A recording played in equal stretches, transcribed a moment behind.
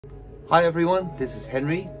Hi everyone, this is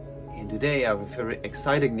Henry, and today I have a very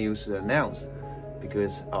exciting news to announce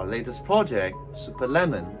because our latest project, Super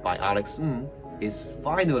Lemon by Alex Ng, is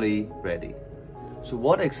finally ready. So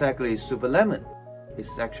what exactly is Super Lemon?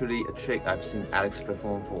 It's actually a trick I've seen Alex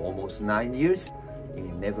perform for almost 9 years, and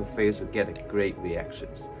he never fails to get great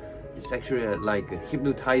reactions. It's actually like a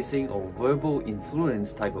hypnotizing or verbal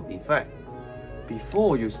influence type of effect.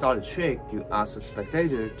 Before you start a trick, you ask a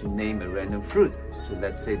spectator to name a random fruit. So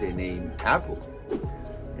let's say they name apple.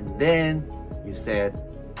 And then you said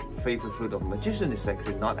favorite fruit of a magician is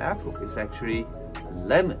actually not apple, it's actually a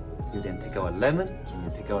lemon. You then take out a lemon and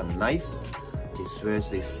you take out a knife. They swear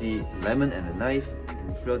they see lemon and a knife,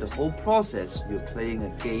 and throughout the whole process, you're playing a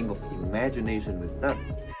game of imagination with them.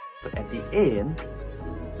 But at the end,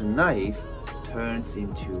 the knife turns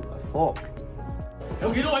into a fork.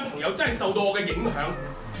 有幾多位朋友真係受到我嘅影響，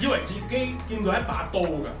以為自己見到一把刀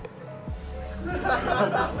㗎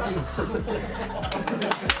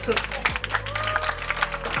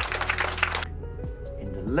？And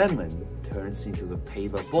the lemon turns into a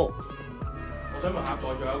paper ball. 我想問下在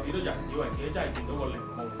座有幾多人以為自己真係見到個檸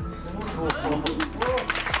檬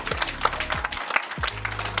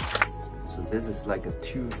So this is like a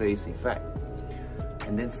two-phase effect.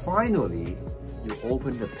 And then finally, you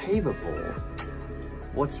open the paper ball.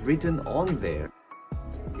 What's written on there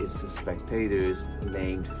is the spectators'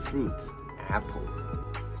 named fruit, apple.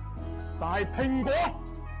 大蘋果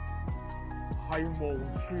係無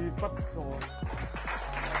處不在。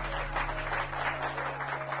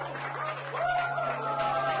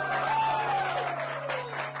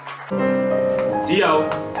只有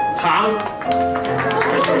橙。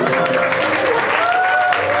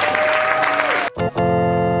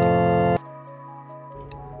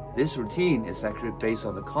This routine is actually based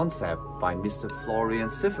on the concept by Mr. Florian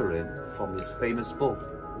Severin from his famous book,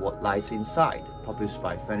 What Lies Inside, published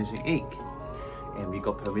by Vanishing Ink. And we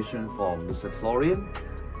got permission from Mr. Florian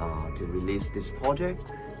to release this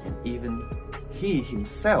project, and even he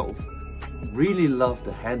himself really loved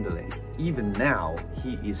the handling. Even now,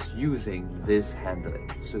 he is using this handling.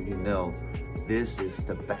 So you know, this is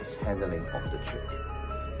the best handling of the trick.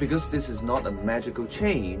 Because this is not a magical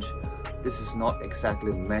change, this is not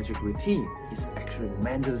exactly a magic routine, it's actually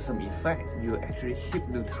Mandalism effect. You're actually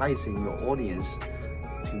hypnotizing your audience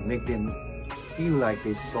to make them feel like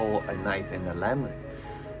they saw a knife and a lemon.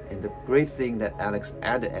 And the great thing that Alex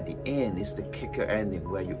added at the end is the kicker ending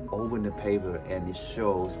where you open the paper and it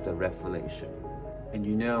shows the revelation. And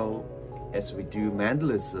you know, as we do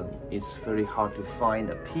Mandalism, it's very hard to find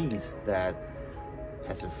a piece that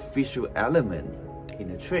has a visual element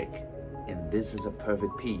in a trick. And this is a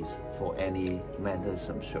perfect piece for any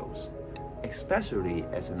Mandalism shows, especially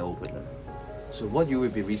as an opener. So what you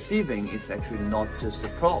will be receiving is actually not just the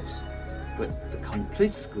props, but the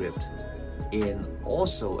complete script and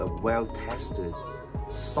also a well-tested,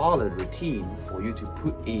 solid routine for you to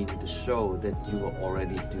put in the show that you are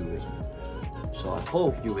already doing. So I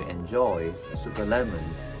hope you will enjoy Super Lemon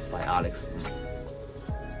by Alex Ng.